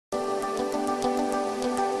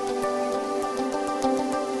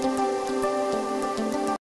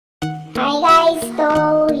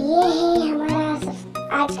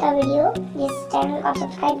आप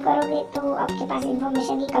सब्सक्राइब करोगे तो आपके पास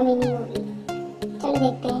इंफॉर्मेशन की कमी नहीं होगी। चलो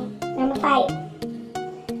देखते हैं। नंबर 5,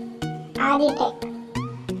 आदिटेक।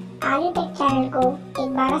 आदिटेक चैनल को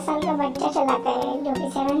एक 12 साल का बच्चा चलाता है जो कि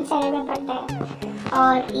 7th स्टैंडर्ड में पढ़ता है,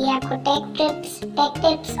 और ये आपको टेक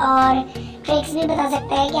टिप्स और ट्रिक्स भी बता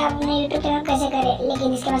सकता है कि आप अपने यूट्यूब चैनल कैसे करें।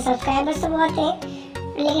 लेकिन इसके बाद सब्सक्राइबर्स तो बहुत है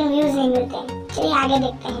लेकिन व्यूज नहीं मिलते हैं। चलिए आगे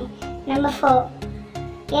देखते हैं। नंबर 4,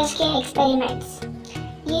 यश के एक्सपेरिमेंट्स।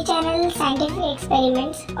 ये चैनल साइंटिफिक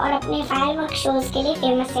एक्सपेरिमेंट्स और अपने फायरवर्क शोज के लिए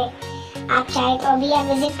फेमस है। आप चाहे तो अभी आप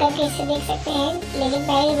विजिट करके इसे देख सकते हैं, लेकिन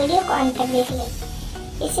पहले वीडियो को अंत तक देख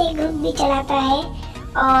लें। इसे ग्रुप भी चलाता है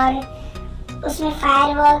और उसमें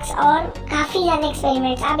फायरवर्क्स और काफ़ी ज़्यादा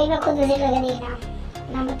एक्सपेरिमेंट्स आप एक बार खुद विजिट करके देखना।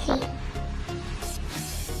 नंबर 3,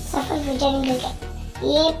 सफल फ्यूचर इन क्रिकेट।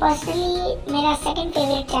 ये पर्सनली मेरा सेकंड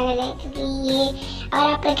फेवरेट चैनल है, क्योंकि ये अगर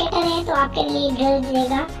आप क्रिकेटर हैं तो आपके लिए ड्रिल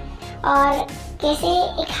देगा और कैसे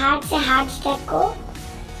एक हार्ड से हार्ड स्टेप को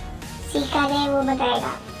सीखा जाए वो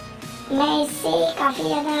बताएगा। मैं इससे काफ़ी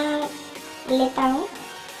ज़्यादा लेता हूँ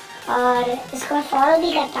और इसको मैं फॉलो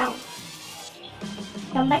भी करता हूँ।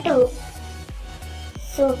 Number 2,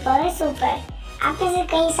 super. आप में से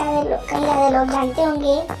कई ज़्यादा लोग जानते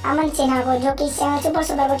होंगे अमन सिन्हा को, जो कि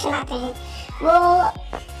सुपर को चलाते हैं। वो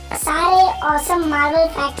सारे ऑसम मार्वल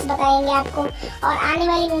फैक्ट्स बताएंगे आपको, और आने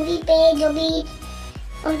वाली मूवी पे जो भी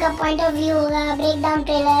उनका पॉइंट ऑफ व्यू होगा, ब्रेकडाउन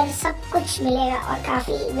ट्रेलर, सब कुछ मिलेगा और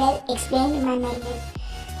काफ़ी वेल एक्सप्लेन्ड मैनर में।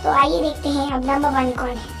 तो आइए देखते हैं अब नंबर 1 कौन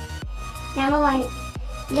है। नंबर 1,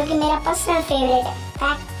 जो कि मेरा पर्सनल फेवरेट है,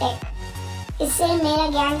 फैक्टटेक। इससे मेरा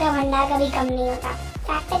ज्ञान का भंडार कभी कम नहीं होता।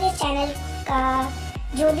 फैक्टटेक चैनल का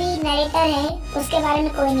जो भी नरेटर है उसके बारे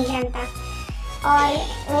में कोई नहीं जानता और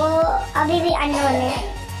वो अभी भी अननोन है,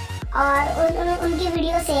 और उनकी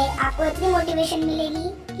वीडियो से आपको इतनी मोटिवेशन मिलेगी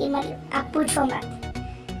कि मतलब आप पूछो मत।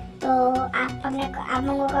 तो आप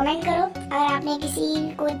लोगों को कमेंट करो अगर आपने किसी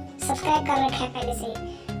को सब्सक्राइब कर रखा है पहले से।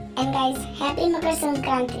 And guys, happy Makar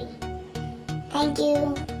Sankranti. Thank you,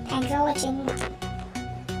 thanks for watching.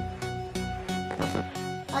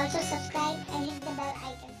 Also subscribe